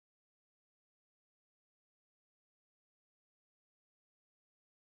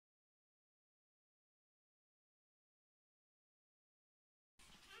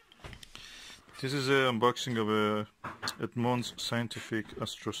This is an unboxing of a Edmund Scientific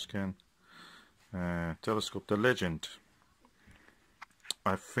Astroscan telescope, the Legend.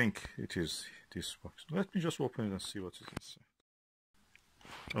 I think it is this box. Let me just open it and see what is inside.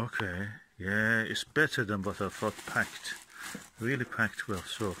 Okay, yeah, it's better than what I thought. Packed, really packed well.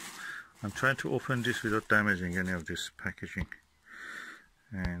 So I'm trying to open this without damaging any of this packaging.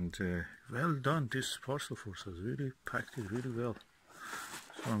 And well done, this parcel force has really packed it really well.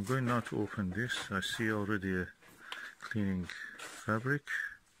 So I'm going now to open this. I see already a cleaning fabric,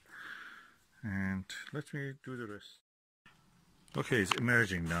 and let me do the rest. Okay, it's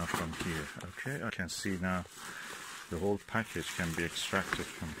emerging now from here. Okay, I can see now the whole package can be extracted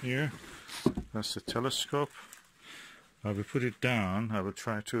from here. That's the telescope. I will put it down. I will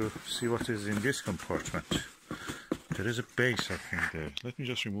try to see what is in this compartment. There is a base, I think, there. Let me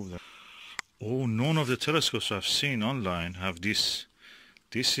just remove that. Oh, none of the telescopes I've seen online have this.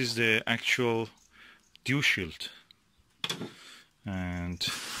 This is the actual dew shield. And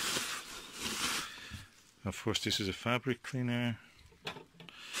of course this is a fabric cleaner.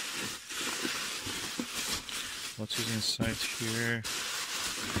 What is inside here?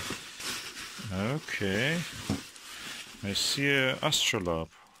 Okay. I see a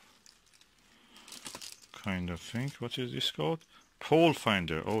astrolabe kind of thing. What is this called? Pole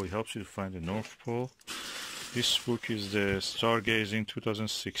finder. Oh, it helps you to find the North Pole. This book is the Stargazing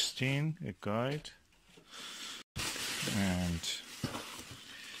 2016, a guide. And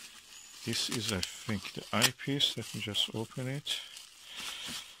this is, I think, the eyepiece. Let me just open it.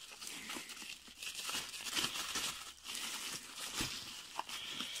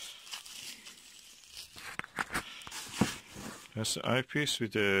 That's the eyepiece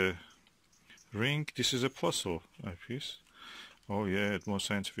with the ring. This is a Plushole eyepiece. Oh yeah, Edmund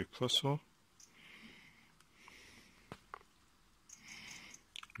Scientific Plushole.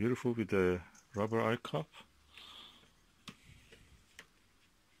 Beautiful with the rubber eye cup.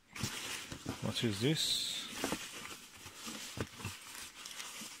 What is this?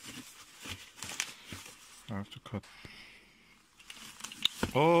 I have to cut.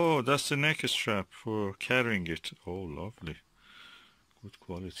 Oh, that's the neck strap for carrying it. Oh, lovely. Good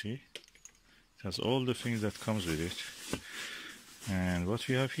quality. It has all the things that comes with it. And what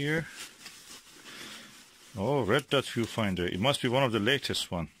we have here? Oh, red dot viewfinder. It must be one of the latest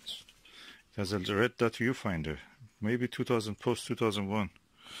ones. It has a red dot viewfinder. Maybe 2000, post 2001.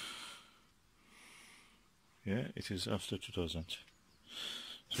 Yeah, it is after 2000.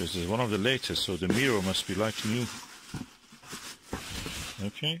 So this is one of the latest, so the mirror must be like new.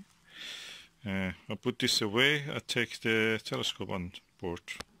 Okay. I'll put this away. I'll take the telescope on board.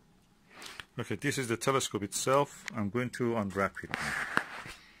 Okay, this is the telescope itself. I'm going to unwrap it now.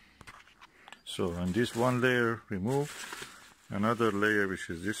 So, and this one layer removed, another layer, which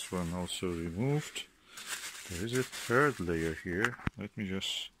is this one, also removed. There is a third layer here. Let me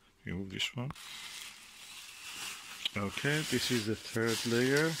just remove this one. Okay, this is the third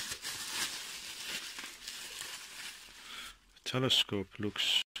layer. The telescope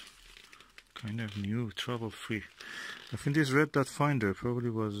looks kind of new, trouble-free. I think this red dot finder probably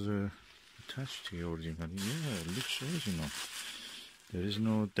was attached here originally. Yeah, it looks original. There is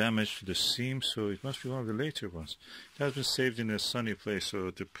no damage to the seam, so it must be one of the later ones. It has been saved in a sunny place,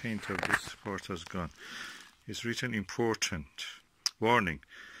 so the paint of this part has gone. It's written important. Warning,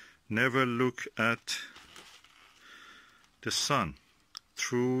 never look at the sun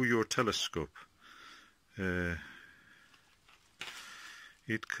through your telescope.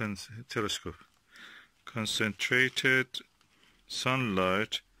 Telescope. Concentrated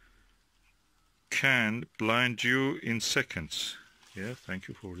sunlight can blind you in seconds. Yeah, thank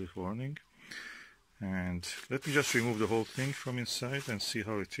you for this warning. And let me just remove the whole thing from inside and see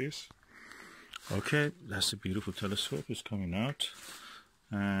how it is. Okay, that's a beautiful telescope. It's coming out.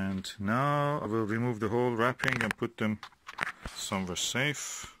 And now I will remove the whole wrapping and put them somewhere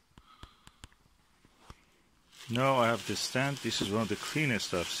safe. Now I have the stand. This is one of the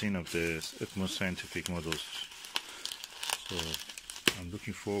cleanest I've seen of the Edmund Scientific models. So I'm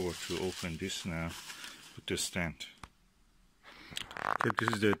looking forward to open this now with the stand. Okay, this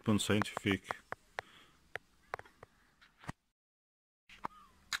is the Edmund Scientific.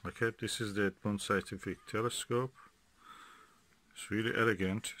 Okay, this is the Edmund Scientific telescope. It's really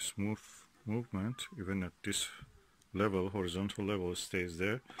elegant, smooth movement, even at this level, horizontal level, it stays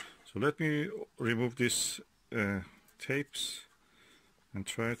there. So let me remove these tapes and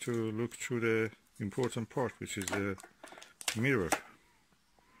try to look through the important part, which is the mirror.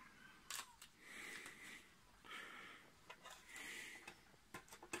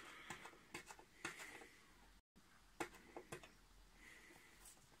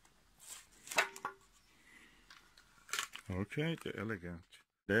 Okay, the elegant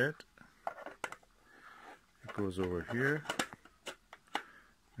LED. It goes over here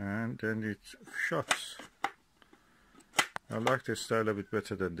and then it shuts. I like this style a bit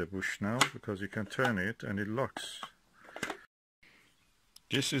better than the Bushnell because you can turn it and it locks.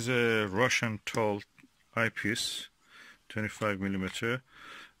 This is a Russian tall eyepiece, 25mm.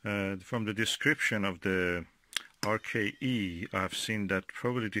 From the description of the RKE, I've seen that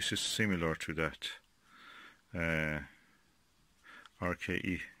probably this is similar to that.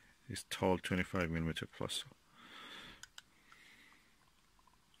 RKE is tall 25mm plus.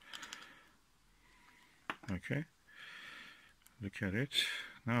 Okay, look at it.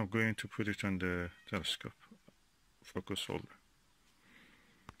 Now I'm going to put it on the telescope focus holder.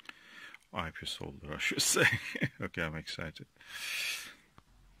 Eyepiece holder, I should say. Okay, I'm excited.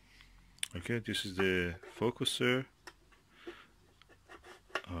 Okay, this is the focuser.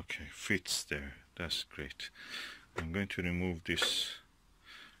 Okay, fits there. That's great. I'm going to remove this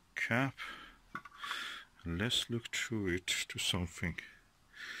cap. Let's look through it to something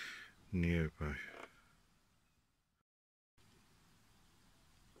nearby.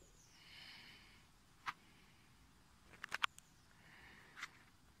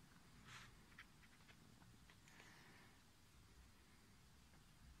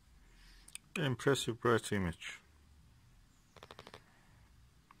 Impressive bright image.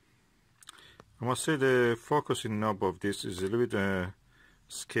 I must say the focusing knob of this is a little bit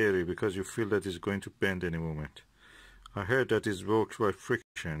scary because you feel that it's going to bend any moment. I heard that it's worked by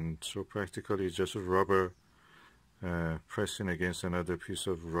friction, so practically it's just a rubber pressing against another piece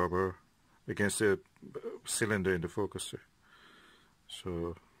of rubber against the cylinder in the focuser.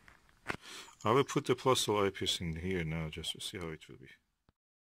 So I will put the Plusle eyepiece in here now just to see how it will be.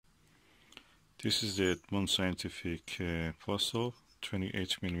 This is the Edmund Scientific Plusle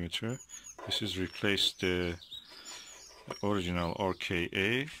 28mm. This is replaced the original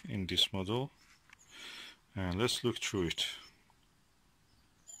RKA in this model. And let's look through it.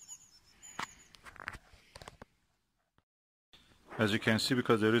 As you can see,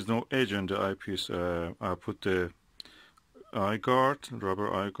 because there is no edge on the eyepiece, I put the eye guard,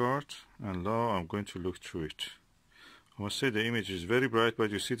 rubber eye guard, and now I'm going to look through it. I must say the image is very bright,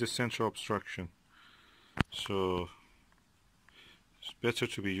 but you see the central obstruction. So it's better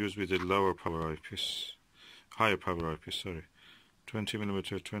to be used with a lower power eyepiece, higher power eyepiece, sorry.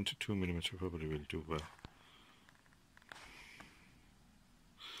 20mm, 22mm probably will do well.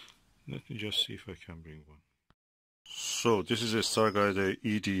 Let me just see if I can bring one. So this is a Starguide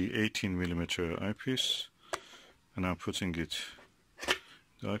ED 18mm eyepiece, and I'm putting it in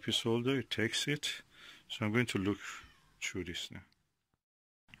the eyepiece holder. It takes it, so I'm going to look through this now.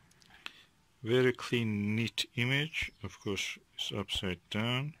 Very clean, neat image. Of course, it's upside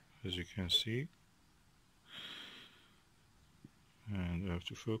down, as you can see. And I have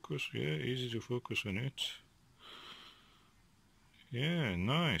to focus. Yeah, easy to focus on it. Yeah,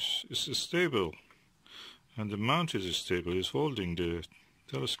 nice. It's stable. And the mount is stable. It's holding the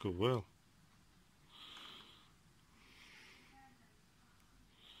telescope well.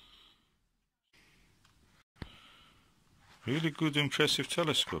 Really good, impressive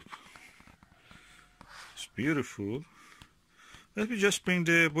telescope. It's beautiful. Let me just bring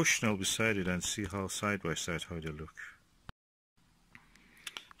the Bushnell beside it and see how side by side how they look.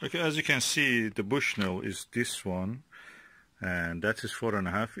 Okay, as you can see, the Bushnell is this one, and that is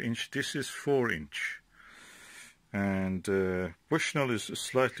 4.5 inch. This is 4 inch. And Bushnell is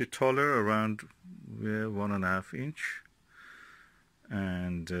slightly taller, around 1.5 inch.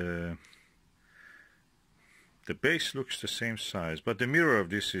 And the base looks the same size, but the mirror of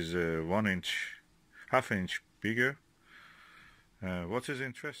this is 1 inch, half inch bigger. What is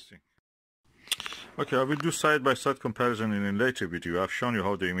interesting? Okay, I will do side-by-side comparison in a later video. I've shown you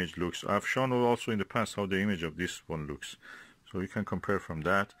how the image looks. I've shown also in the past how the image of this one looks. So you can compare from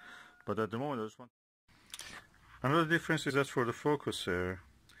that. But at the moment, I just want... Another difference is that for the focuser,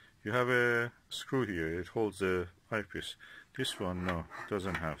 you have a screw here. It holds the eyepiece. This one, no, it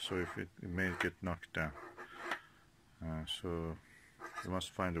doesn't have. So if it may get knocked down. So you must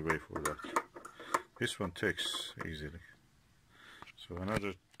find a way for that. This one takes easily. So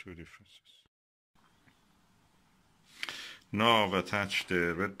another two differences. Now I've attached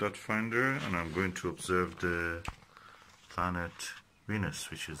the red dot finder and I'm going to observe the planet Venus,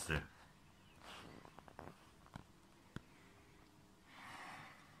 which is there.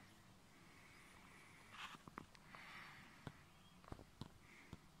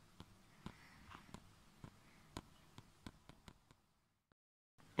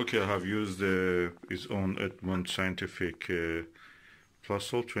 Okay, I have used its own Edmund Scientific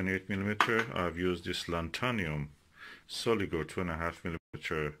Plusle 28mm. I've used this lanthanum Soligo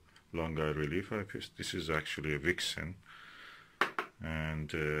 2.5mm long eye relief eyepiece. This is actually a Vixen,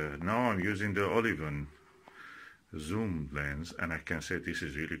 and now I'm using the Olivan zoom lens, and I can say this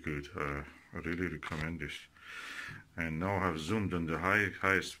is really good. I really recommend this. And now I've zoomed on the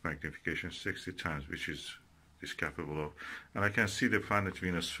highest magnification 60 times, which is capable of, and I can see the planet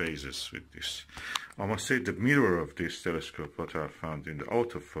Venus phases with this. I must say the mirror of this telescope, what I found in the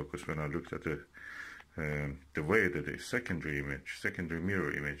out of focus when I looked at the way that the secondary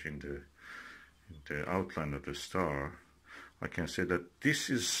mirror image in the outline of the star, I can say that this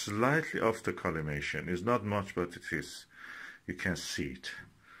is slightly off the collimation. It's not much, but it is. You can see it.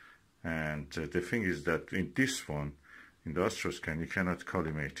 And the thing is that in this one, in the Astroscan, you cannot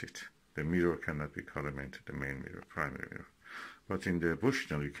collimate it. The mirror cannot be collimated, the main mirror, primary mirror. But in the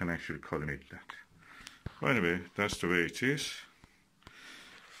Bushnell, you can actually collimate that. Well, anyway, that's the way it is.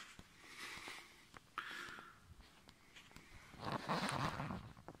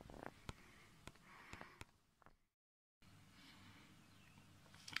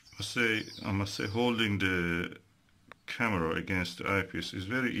 I must say, holding the camera against the eyepiece is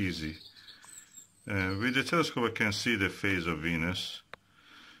very easy. With the telescope, I can see the phase of Venus,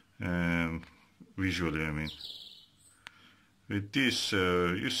 visually, I mean. With this,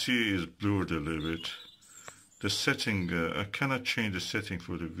 you see it's blurred a little bit. The setting, I cannot change the setting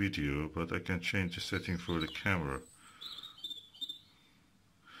for the video, but I can change the setting for the camera.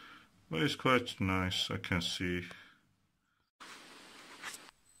 But it's quite nice, I can see.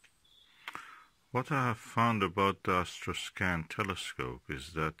 What I have found about the Astroscan telescope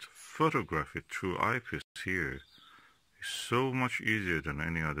is that photography through eyepiece here is so much easier than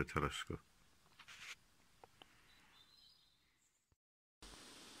any other telescope.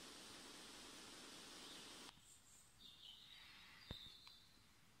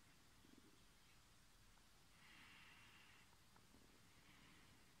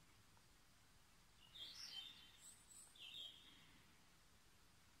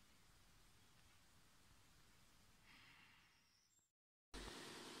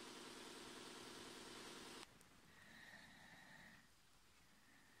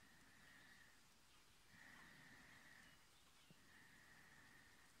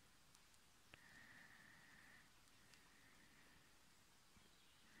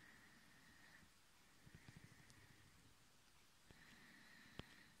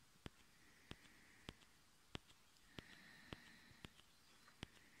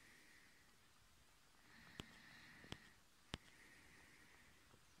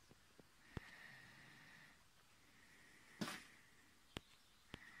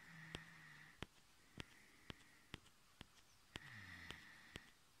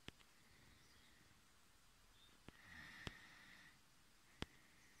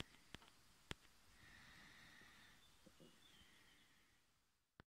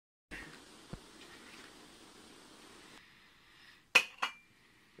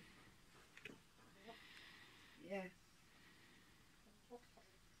 Yeah.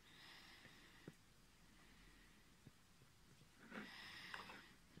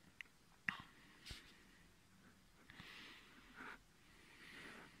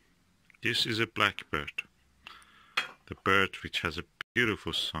 This is a Blackbird, the bird which has a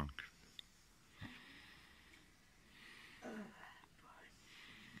beautiful song.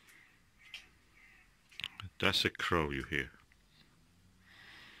 That's a crow you hear.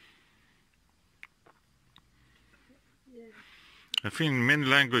 I think in many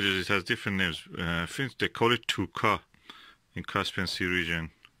languages it has different names. I think they call it tuka in Caspian Sea region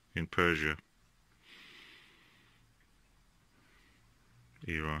in Persia,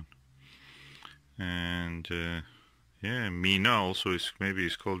 Iran. And yeah, Mina also is, maybe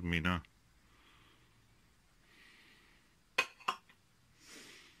it's called Mina.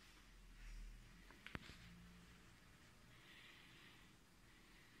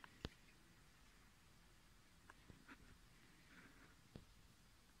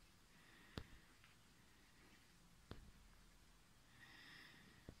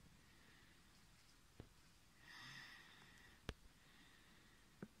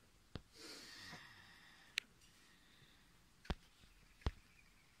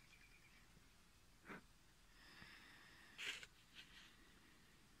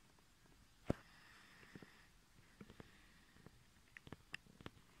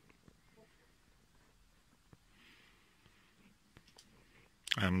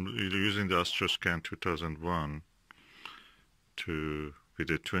 I'm using the Astroscan 2001 with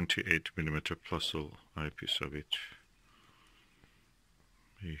a 28mm Plusl eyepiece of it.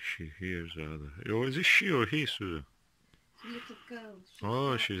 She hears the other. Oh, is it she or he, Susan? It's a little girl.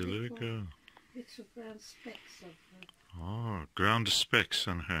 Oh, she's a little girl. Little brown specks of her. Oh, ground specks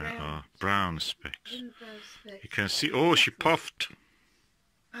on her. Brown specks. Brown specks. You can see. Oh, she puffed.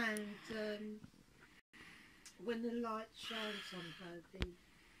 And when the light shines on her, the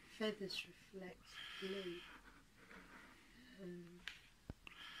feathers reflect blue.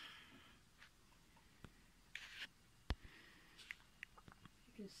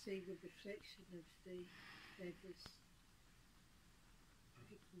 You can see the reflection of the feathers.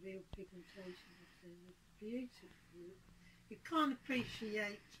 Real pigmentation of them. It's beautiful. You can't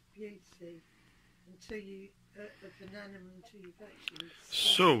appreciate beauty until you of an animal until you've actually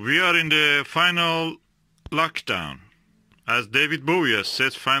seen. So we are in the final lockdown. As David Bowie has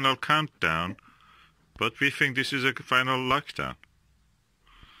said, final countdown. But we think this is a final lockdown.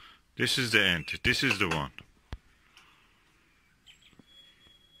 This is the end. This is the one.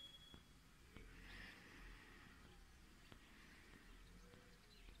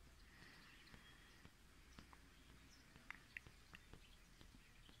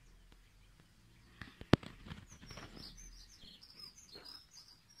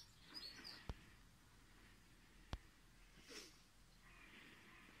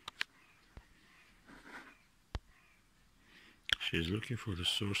 She's looking for the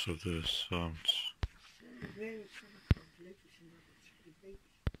source of the sounds.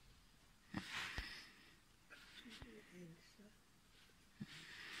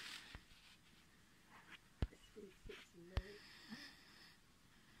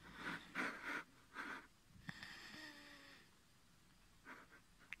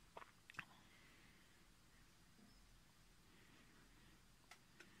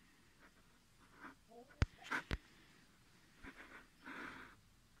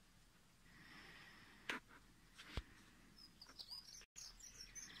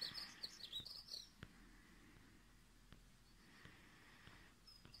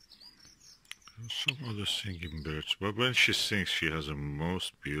 Some other singing birds, but when she sings, she has a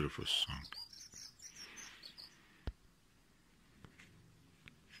most beautiful song.